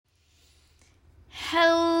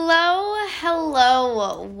Hello.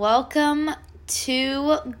 Welcome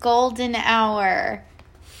to Golden Hour.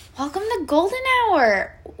 Welcome to Golden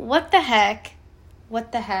Hour. What the heck?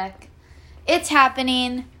 It's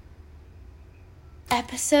happening.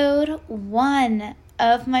 Episode 1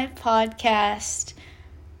 of my podcast.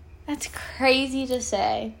 That's crazy to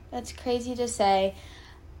say.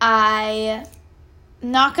 I'm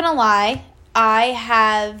not gonna lie. I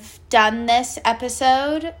have done this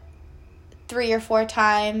episode 3 or 4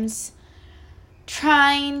 times,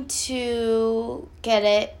 trying to get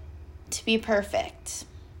it to be perfect.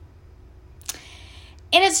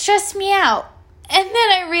 And it stressed me out. And then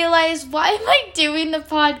I realized, why am I doing the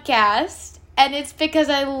podcast? And it's because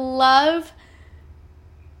I love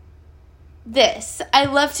this. I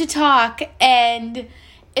love to talk, and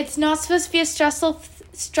it's not supposed to be a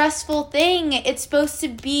stressful thing. It's supposed to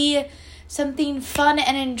be something fun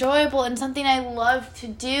and enjoyable, and something I love to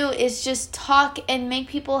do is just talk and make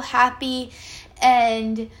people happy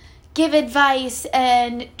and give advice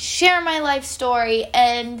and share my life story,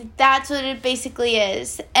 and that's what it basically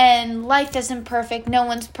is. And life isn't perfect. No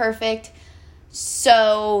one's perfect.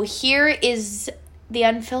 So here is the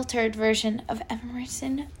unfiltered version of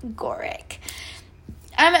Emerson Gorick.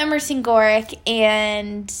 I'm Emerson Gorick,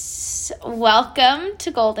 and welcome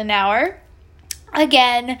to Golden Hour.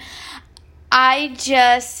 Again, I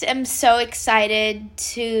just am so excited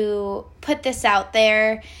to put this out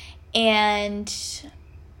there and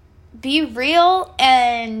be real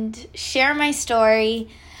and share my story.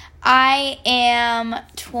 I am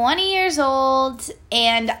 20 years old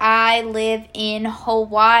and I live in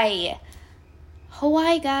Hawaii.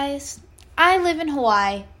 Hawaii, guys. I live in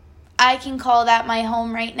Hawaii. I can call that my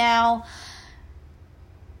home right now,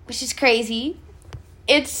 which is crazy.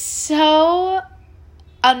 It's so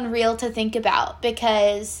unreal to think about,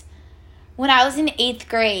 because when I was in 8th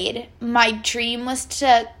grade, my dream was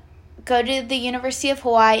to go to the University of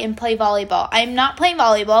Hawaii and play volleyball. I'm not playing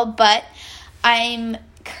volleyball, but I'm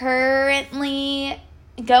currently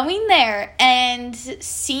going there, and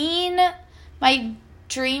seeing my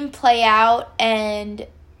dream play out and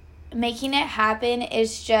making it happen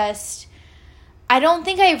is just, I don't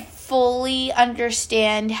think I fully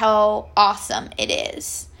understand how awesome it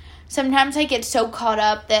is. Sometimes I get so caught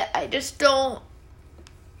up that I just don't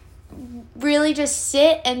really just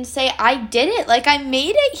sit and say, I did it. Like, I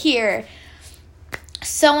made it here.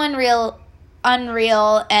 So unreal,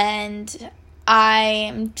 and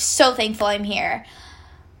I'm so thankful I'm here.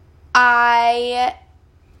 So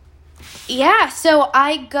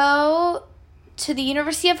I go to the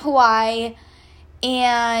University of Hawaii,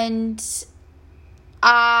 and this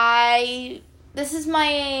is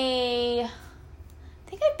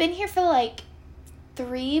I think I've been here for like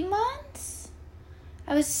 3 months.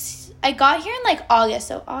 I got here in like August.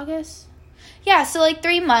 So August? Yeah, so like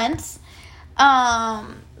 3 months. That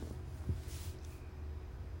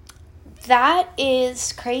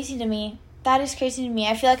is crazy to me. I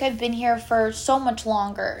feel like I've been here for so much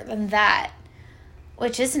longer than that,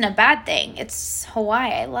 which isn't a bad thing. It's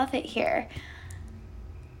Hawaii. I love it here.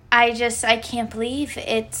 I can't believe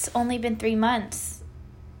it's only been 3 months.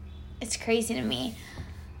 It's crazy to me.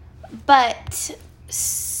 But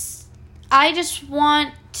I just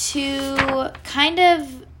want to kind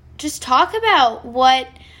of just talk about what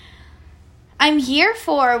I'm here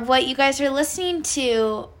for, what you guys are listening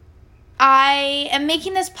to. I am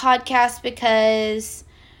making this podcast because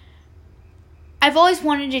I've always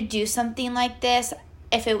wanted to do something like this.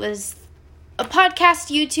 If it was a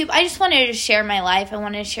podcast, YouTube, I just wanted to share my life. I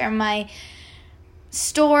wanted to share my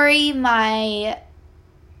story, my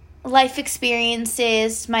life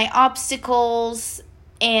experiences, my obstacles,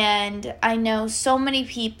 and I know so many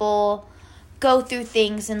people go through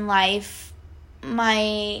things in life.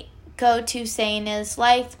 My go-to saying is,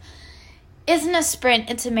 life isn't a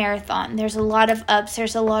sprint, it's a marathon. There's a lot of ups,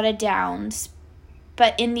 there's a lot of downs,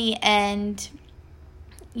 but in the end,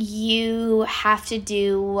 you have to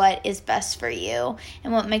do what is best for you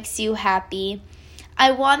and what makes you happy.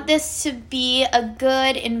 I want this to be a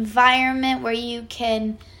good environment where you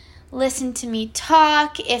can listen to me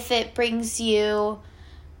talk. If it brings you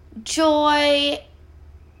joy,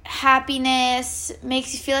 happiness,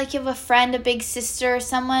 makes you feel like you have a friend, a big sister,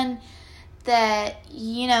 someone that,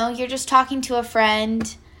 you're just talking to a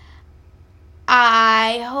friend.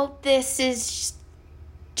 I hope this is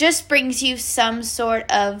just brings you some sort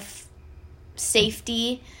of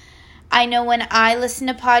safety. I know when I listen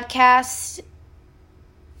to podcasts,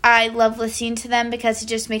 I love listening to them because it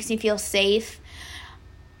just makes me feel safe.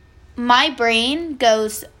 My brain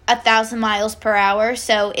goes 1,000 miles per hour.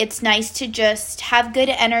 So it's nice to just have good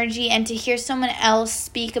energy and to hear someone else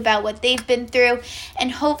speak about what they've been through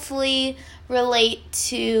and hopefully relate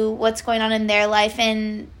to what's going on in their life.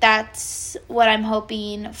 And that's what I'm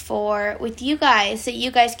hoping for with you guys, that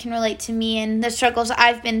you guys can relate to me and the struggles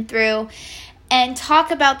I've been through and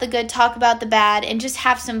talk about the good, talk about the bad, and just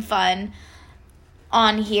have some fun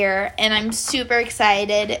on here. And I'm super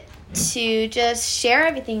excited to just share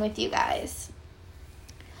everything with you guys.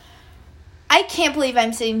 I can't believe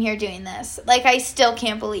I'm sitting here doing this. Like, I still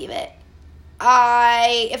can't believe it.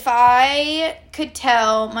 If I could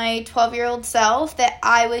tell my 12-year-old self that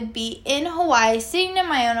I would be in Hawaii, sitting in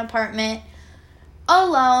my own apartment,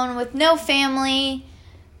 alone, with no family,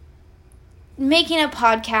 making a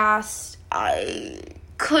podcast, I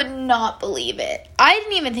could not believe it. I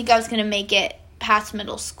didn't even think I was going to make it past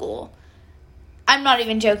middle school. I'm not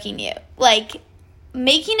even joking you. Like,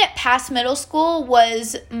 making it past middle school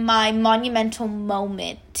was my monumental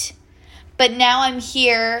moment. But now I'm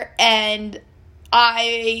here and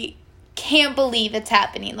I can't believe it's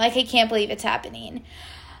happening. Like, I can't believe it's happening.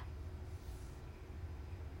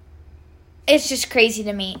 It's just crazy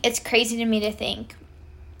to me. It's crazy to me to think.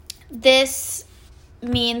 This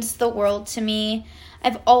means the world to me.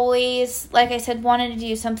 I've always, like I said, wanted to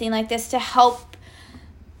do something like this to help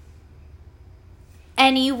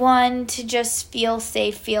anyone to just feel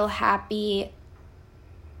safe, feel happy,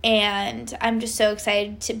 and I'm just so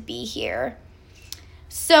excited to be here.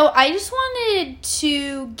 So I just wanted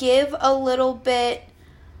to give a little bit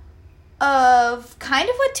of kind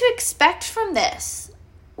of what to expect from this,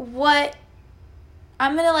 what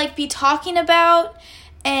I'm going to be talking about,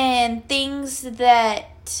 and things that,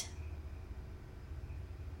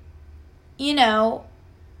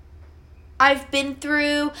 I've been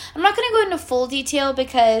through. I'm not going to go into full detail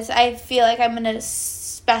because I feel like I'm going to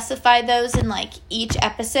specify those in each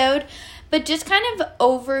episode, but just kind of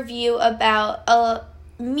overview about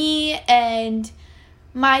me and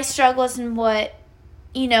my struggles and what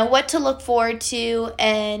to look forward to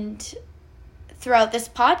and throughout this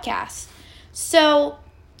podcast. So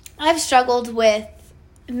I've struggled with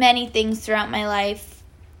many things throughout my life.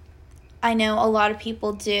 I know a lot of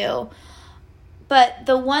people do. But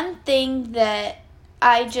the one thing that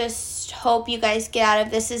I just hope you guys get out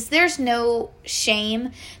of this is there's no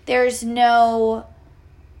shame. There's no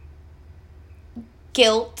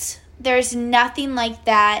guilt. There's nothing like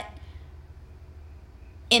that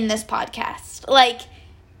in this podcast.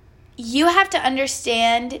 You have to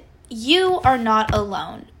understand, you are not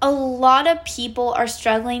alone. A lot of people are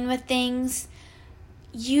struggling with things.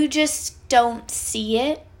 You just don't see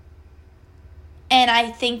it. And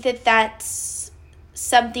I think that that's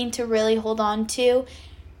something to really hold on to.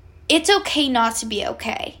 It's okay not to be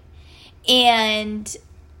okay. And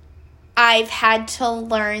I've had to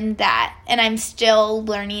learn that, and I'm still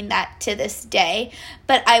learning that to this day.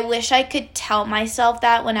 But I wish I could tell myself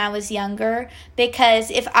that when I was younger, because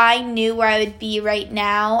if I knew where I would be right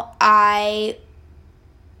now, my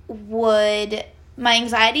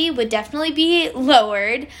anxiety would definitely be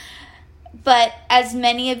lowered. But as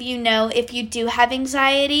many of you know, if you do have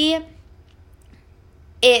anxiety,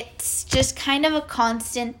 it's just kind of a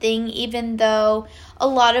constant thing. Even though a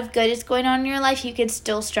lot of good is going on in your life, you could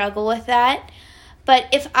still struggle with that. But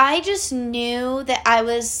if I just knew that I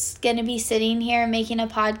was going to be sitting here making a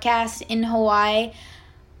podcast in Hawaii,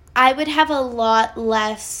 I would have a lot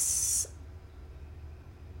less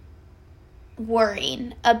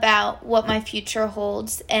worrying about what my future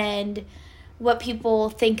holds and what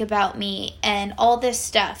people think about me and all this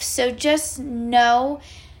stuff. So just know,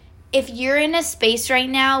 if you're in a space right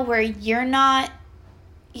now where you're not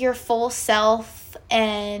your full self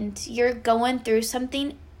and you're going through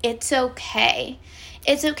something, it's okay.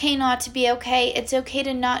 It's okay not to be okay. It's okay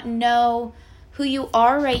to not know who you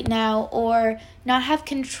are right now or not have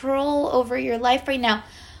control over your life right now.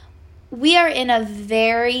 We are in a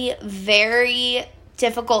very, very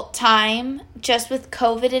difficult time just with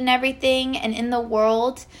COVID and everything and in the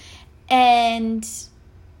world. And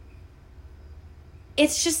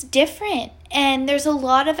it's just different, and there's a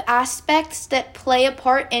lot of aspects that play a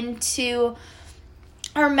part into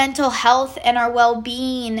our mental health and our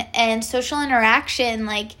well-being and social interaction.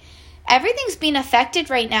 Everything's being affected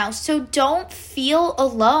right now, so don't feel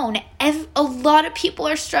alone. A lot of people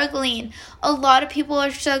are struggling. A lot of people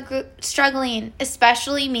are struggling,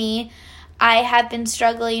 especially me. I have been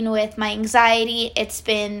struggling with my anxiety. It's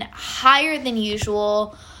been higher than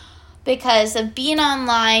usual because of being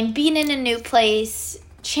online, being in a new place,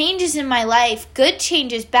 changes in my life, good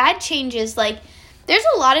changes, bad changes. There's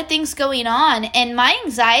a lot of things going on. And my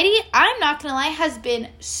anxiety, I'm not going to lie, has been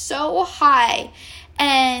so high.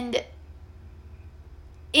 And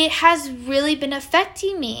it has really been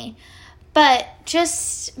affecting me. But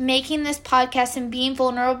just making this podcast and being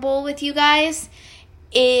vulnerable with you guys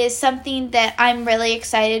is something that I'm really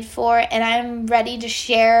excited for, and I'm ready to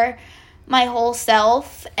share my whole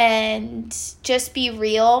self and just be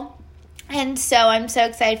real. And so I'm so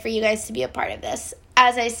excited for you guys to be a part of this.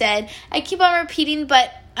 As I said, I keep on repeating, but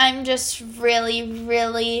I'm just really,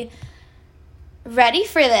 really ready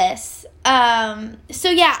for this. So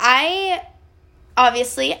yeah, I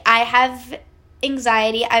have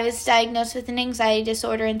anxiety. I was diagnosed with an anxiety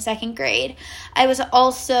disorder in 2nd grade. I was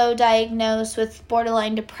also diagnosed with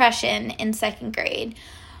borderline depression in 2nd grade,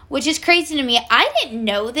 which is crazy to me. I didn't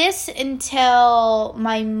know this until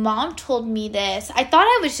my mom told me this. I thought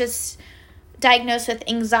I was just diagnosed with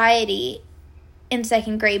anxiety in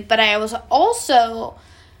 2nd grade, but I was also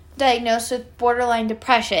diagnosed with borderline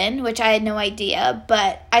depression, which I had no idea,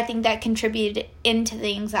 but I think that contributed into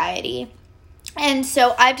the anxiety. And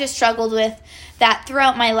so I've just struggled with that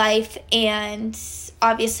throughout my life, and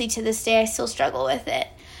obviously to this day I still struggle with it.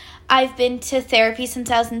 I've been to therapy since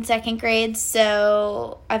I was in 2nd grade,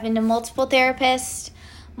 so I've been to multiple therapists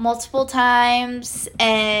multiple times,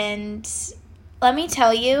 and let me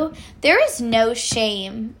tell you, there is no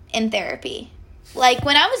shame in therapy. Like,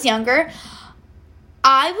 when I was younger,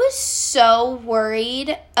 I was so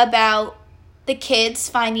worried about the kids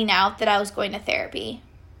finding out that I was going to therapy.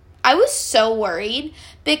 I was so worried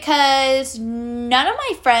because none of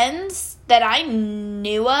my friends that I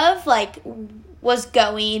knew of, like, was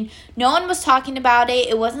going. No one was talking about it.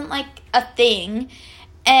 It wasn't, like, a thing.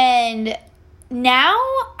 And now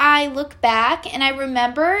I look back and I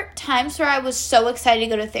remember times where I was so excited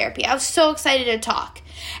to go to therapy. I was so excited to talk.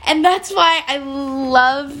 And that's why I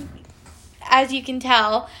love, as you can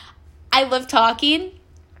tell, I love talking.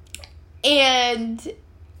 And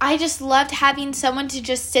I just loved having someone to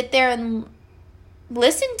just sit there and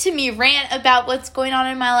listen to me rant about what's going on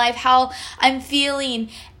in my life, how I'm feeling.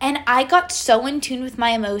 And I got so in tune with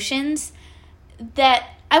my emotions that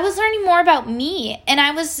I was learning more about me, and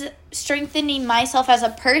I was strengthening myself as a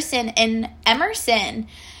person in Emerson.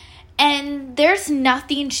 And there's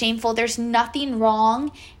nothing shameful. There's nothing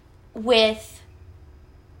wrong with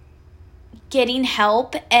getting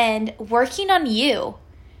help and working on you.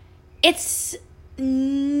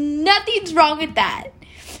 Nothing's wrong with that.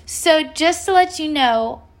 So just to let you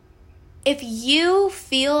know, if you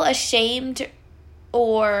feel ashamed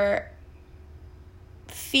or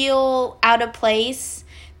feel out of place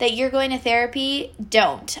that you're going to therapy,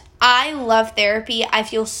 don't. I love therapy. I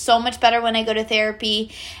feel so much better when I go to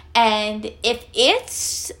therapy. And if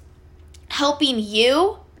it's helping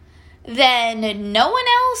you, then no one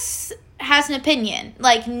else has an opinion.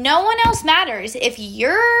 Like, no one else matters. If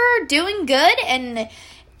you're doing good and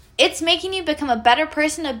it's making you become a better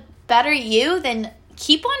person, a better you, then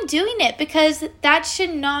keep on doing it, because that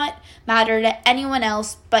should not matter to anyone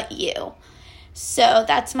else but you. So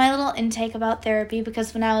that's my little intake about therapy,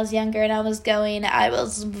 because when I was younger and I was going, I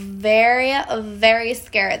was very, very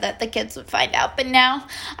scared that the kids would find out. But now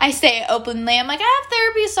I say it openly. I'm like, I have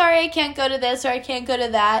therapy. Sorry, I can't go to this or I can't go to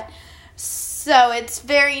that. So it's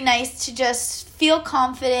very nice to just feel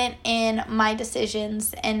confident in my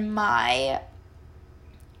decisions and my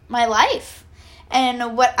life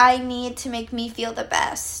and what I need to make me feel the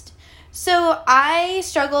best. So I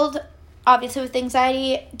struggled, obviously, with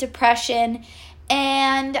anxiety, depression,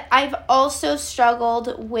 and I've also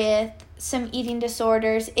struggled with some eating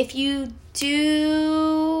disorders. If you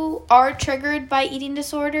are triggered by eating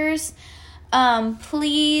disorders,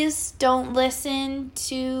 please don't listen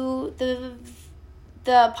to the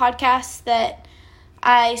podcast that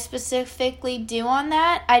I specifically do on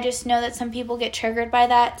that. I just know that some people get triggered by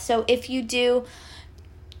that. So if you do,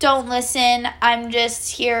 don't listen. I'm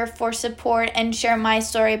just here for support and share my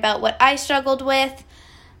story about what I struggled with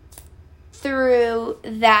through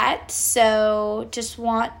that. So just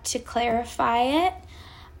want to clarify it.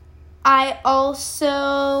 I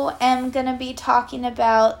also am going to be talking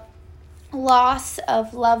about loss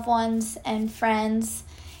of loved ones and friends,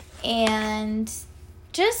 and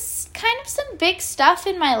just kind of some big stuff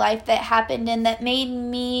in my life that happened and that made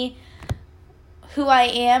me who I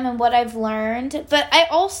am and what I've learned. But I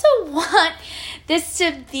also want this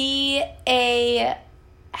to be a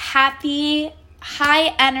happy,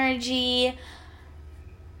 high energy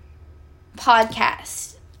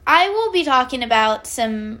podcast. I will be talking about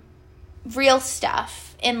some real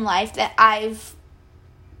stuff in life that I've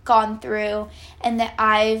gone through and that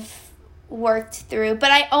I've worked through, but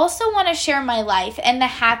I also want to share my life and the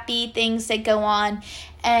happy things that go on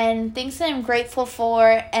and things that I'm grateful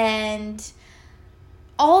for, and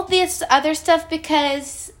all this other stuff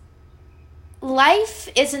because life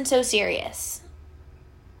isn't so serious.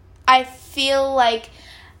 I feel like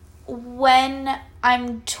when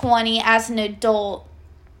I'm 20 as an adult,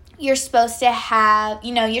 you're supposed to have,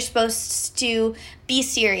 you're supposed to be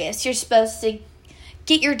serious. You're supposed to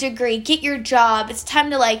get your degree, get your job. It's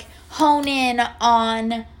time to like hone in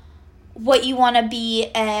on what you want to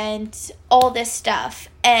be and all this stuff.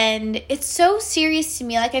 And it's so serious to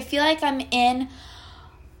me. Like, I feel like I'm in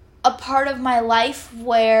a part of my life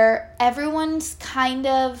where everyone's kind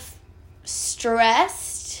of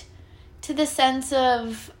stressed to the sense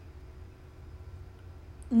of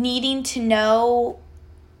needing to know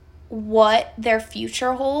what their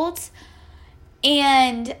future holds.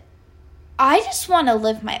 And I just want to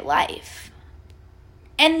live my life.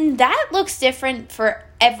 And that looks different for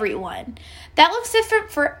everyone.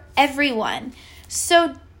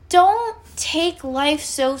 So don't take life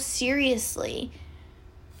so seriously.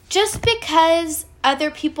 Just because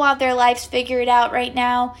other people have their lives figured out right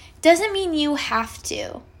now doesn't mean you have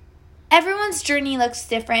to. Everyone's journey looks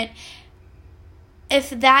different. If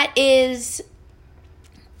that is,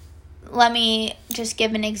 let me just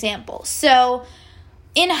give an example. So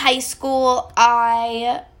in high school,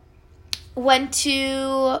 I went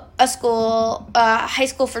to high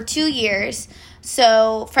school for 2 years.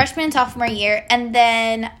 So freshman and sophomore year, and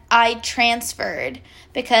then I transferred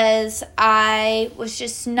because I was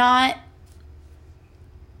just not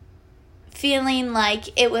feeling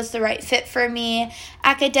like it was the right fit for me,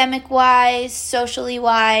 academic-wise,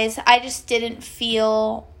 socially-wise. I just didn't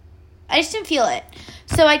feel it.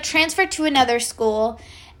 So I transferred to another school,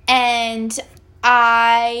 and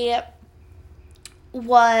I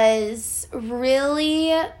was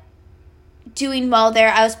really doing well there.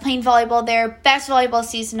 I was playing volleyball there, best volleyball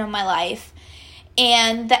season of my life.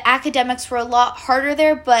 And the academics were a lot harder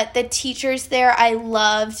there, but the teachers there I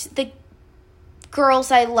loved, the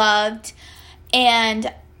girls I loved,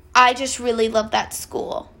 and I just really loved that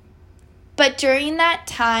school. But during that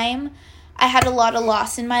time, I had a lot of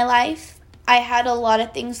loss in my life. I had a lot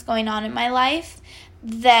of things going on in my life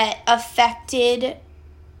that affected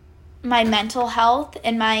my mental health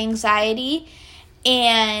and my anxiety,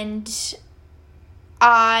 and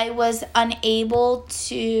I was unable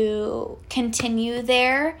to continue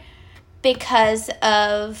there because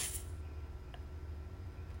of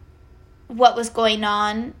what was going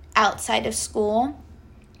on outside of school.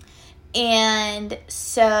 And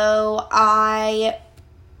so I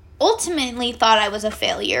ultimately thought I was a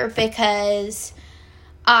failure because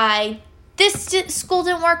this school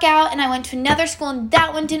didn't work out, and I went to another school and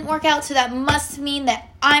that one didn't work out, so that must mean that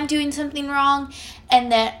I'm doing something wrong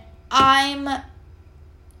and that I'm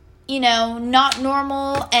not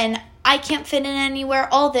normal and I can't fit in anywhere,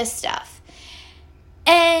 all this stuff.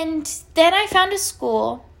 And then I found a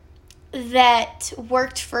school that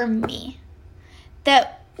worked for me,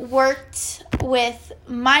 that worked with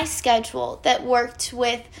my schedule, that worked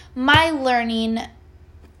with my learning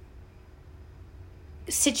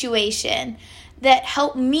situation, that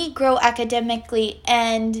helped me grow academically,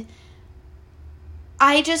 and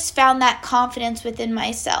I just found that confidence within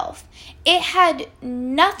myself. It had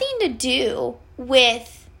nothing to do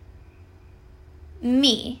with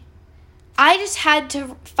me. I just had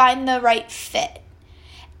to find the right fit.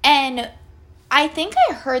 And I think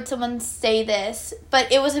I heard someone say this,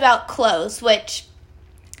 but it was about clothes, which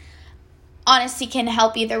honestly can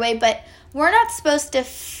help either way, but we're not supposed to,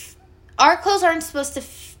 our clothes aren't supposed to,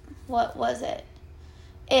 what was it?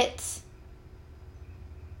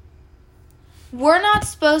 We're not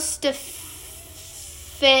supposed to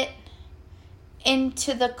fit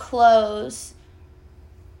into the clothes.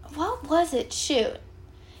 What was it? Shoot.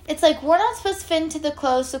 It's like we're not supposed to fit into the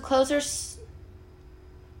clothes. The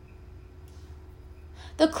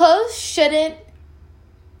clothes shouldn't.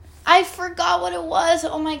 I forgot what it was.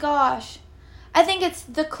 Oh my gosh. I think it's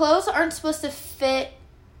the clothes aren't supposed to fit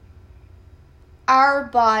our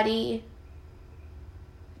body.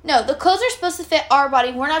 No, the clothes are supposed to fit our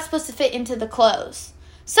body. We're not supposed to fit into the clothes.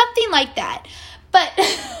 Something like that. But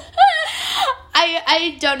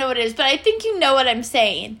I don't know what it is, but I think you know what I'm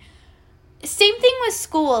saying. Same thing with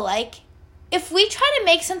school. Like, if we try to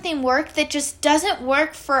make something work that just doesn't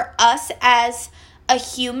work for us as a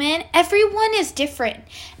human, everyone is different.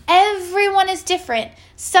 Everyone is different.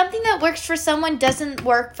 Something that works for someone doesn't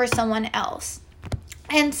work for someone else.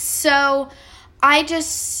 And so I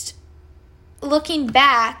just, looking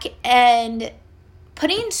back and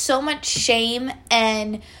putting so much shame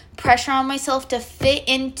and pressure on myself to fit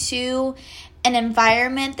into an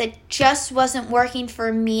environment that just wasn't working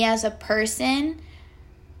for me as a person,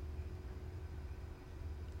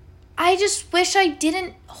 I just wish I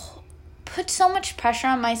didn't put so much pressure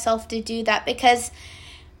on myself to do that,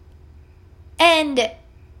 and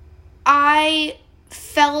I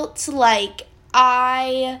felt like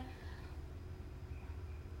I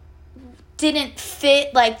didn't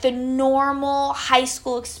fit like the normal high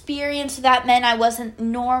school experience. That meant I wasn't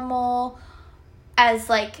normal as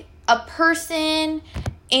like a person,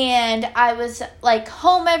 and I was like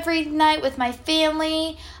home every night with my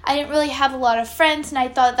family. I didn't really have a lot of friends, and I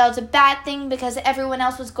thought that was a bad thing because everyone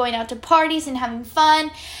else was going out to parties and having fun.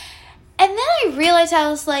 And then I realized, I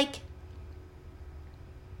was like,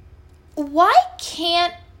 why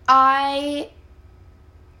can't I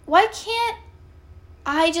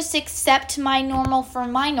just accept my normal for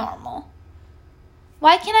my normal?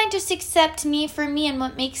 Why can't I just accept me for me and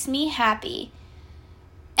what makes me happy?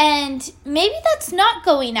 And maybe that's not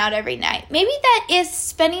going out every night. Maybe that is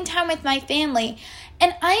spending time with my family.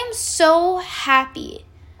 And I am so happy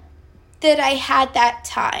that I had that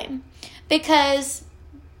time, because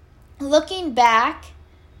looking back,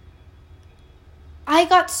 I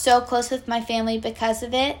got so close with my family because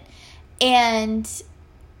of it. And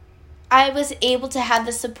I was able to have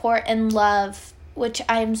the support and love, which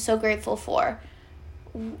I am so grateful for.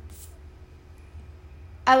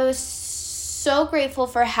 I was so grateful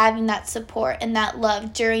for having that support and that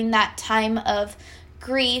love during that time of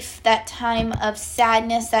grief, that time of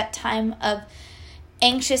sadness, that time of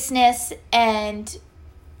anxiousness. And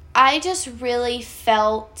I just really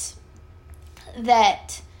felt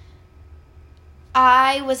that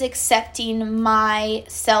I was accepting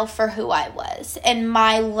myself for who I was, and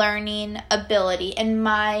my learning ability, and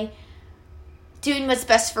my doing what's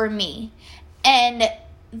best for me. And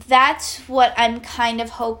that's what I'm kind of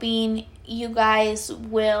hoping you guys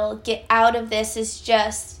will get out of this, is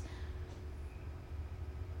just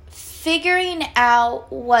figuring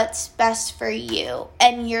out what's best for you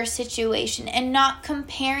and your situation, and not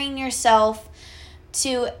comparing yourself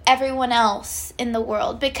to everyone else in the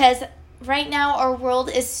world, because right now our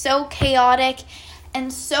world is so chaotic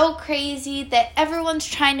and so crazy that everyone's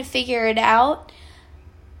trying to figure it out.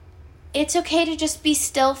 It's okay to just be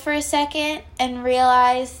still for a second and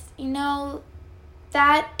realize,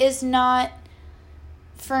 that is not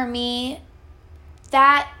for me.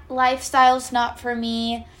 That lifestyle's not for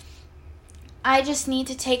me. I just need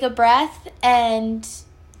to take a breath and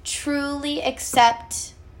truly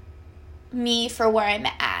accept me for where I'm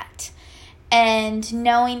at. And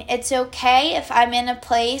knowing it's okay if I'm in a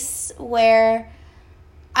place where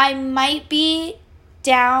I might be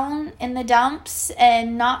down in the dumps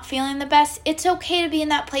and not feeling the best. It's okay to be in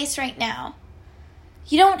that place right now.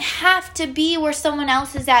 You don't have to be where someone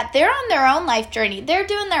else is at. They're on their own life journey. They're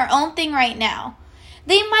doing their own thing right now.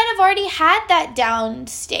 They might have already had that down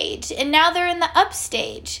stage, and now they're in the up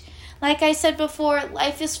stage. Like I said before,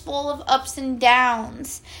 life is full of ups and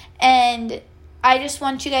downs. And I just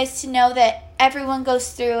want you guys to know that everyone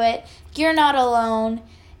goes through it. You're not alone.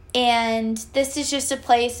 And this is just a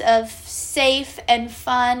place of safe and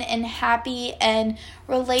fun and happy and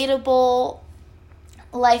relatable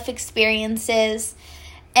life experiences.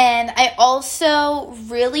 And I also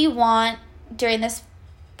really want, during this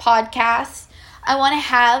podcast, I want to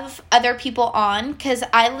have other people on, because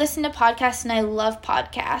I listen to podcasts and I love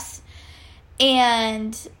podcasts.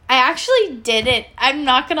 And I actually didn't, I'm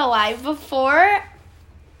not going to lie, before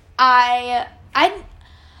I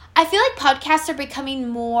feel like podcasts are becoming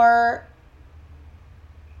more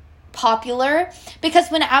popular, because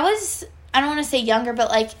when I was, I don't want to say younger, but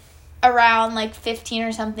like around like 15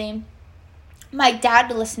 or something, my dad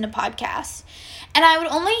would listen to podcasts. And I would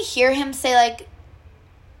only hear him say like,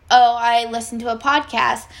 oh, I listened to a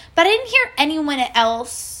podcast, but I didn't hear anyone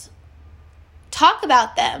else talk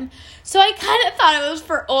about them. So I kind of thought it was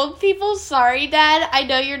for old people. Sorry, Dad. I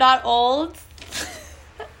know you're not old.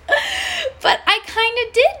 But I kind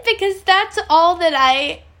of did, because that's all that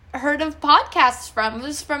I heard of podcasts from. It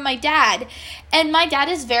was from my dad. And my dad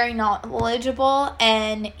is very knowledgeable,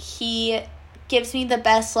 and he gives me the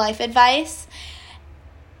best life advice.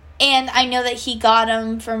 And I know that he got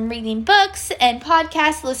them from reading books and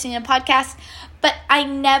podcasts, listening to podcasts. But I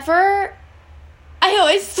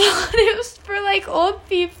always thought it was for like old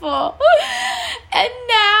people. And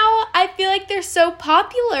now I feel like they're so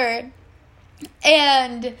popular.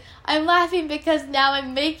 And I'm laughing because now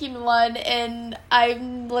I'm making one, and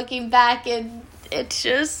I'm looking back, and it's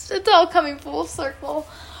all coming full circle.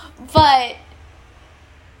 But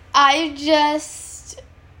I just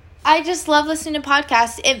love listening to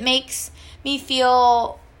podcasts. It makes me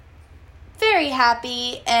feel very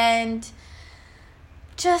happy, and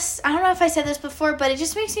just, I don't know if I said this before, but it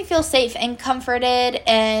just makes me feel safe and comforted,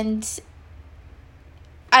 and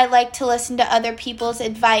I like to listen to other people's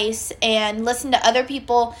advice and listen to other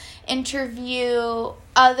people interview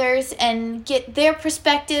others and get their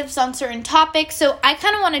perspectives on certain topics. So I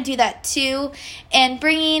kind of want to do that too, and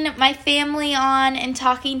bringing my family on and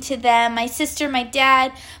talking to them, my sister, my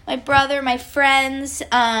dad, my brother, my friends,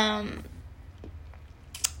 and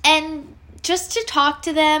just to talk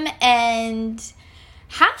to them and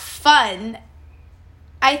have fun.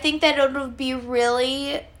 I think that it would be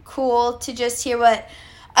really cool to just hear what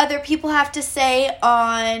other people have to say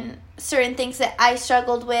on certain things that I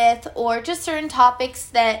struggled with, or just certain topics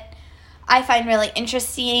that I find really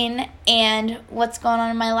interesting and what's going on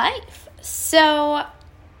in my life. So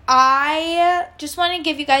I just want to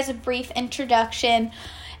give you guys a brief introduction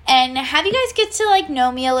and have you guys get to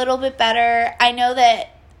know me a little bit better. I know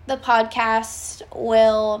that the podcast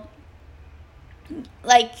will,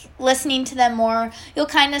 listening to them more, you'll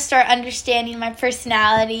kind of start understanding my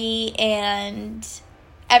personality and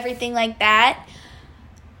everything like that.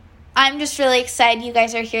 I'm just really excited you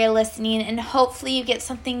guys are here listening, and hopefully you get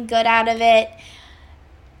something good out of it.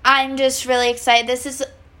 I'm just really excited. This is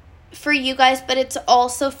for you guys, but it's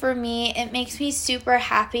also for me. It makes me super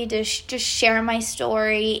happy to just share my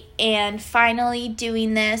story, and finally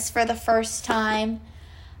doing this for the first time.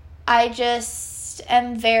 I just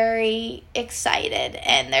am very excited,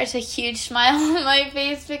 and there's a huge smile on my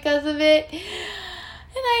face because of it. And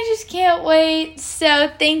I just can't wait. So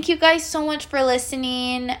thank you guys so much for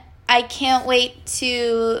listening. I can't wait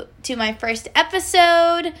to do my first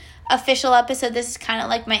episode, official episode. This is kind of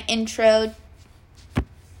like my intro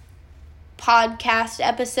podcast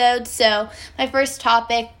episode. So my first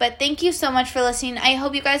topic. But thank you so much for listening. I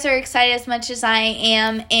hope you guys are excited as much as I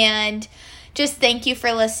am. And just thank you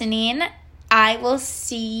for listening. I will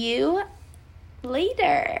see you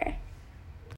later.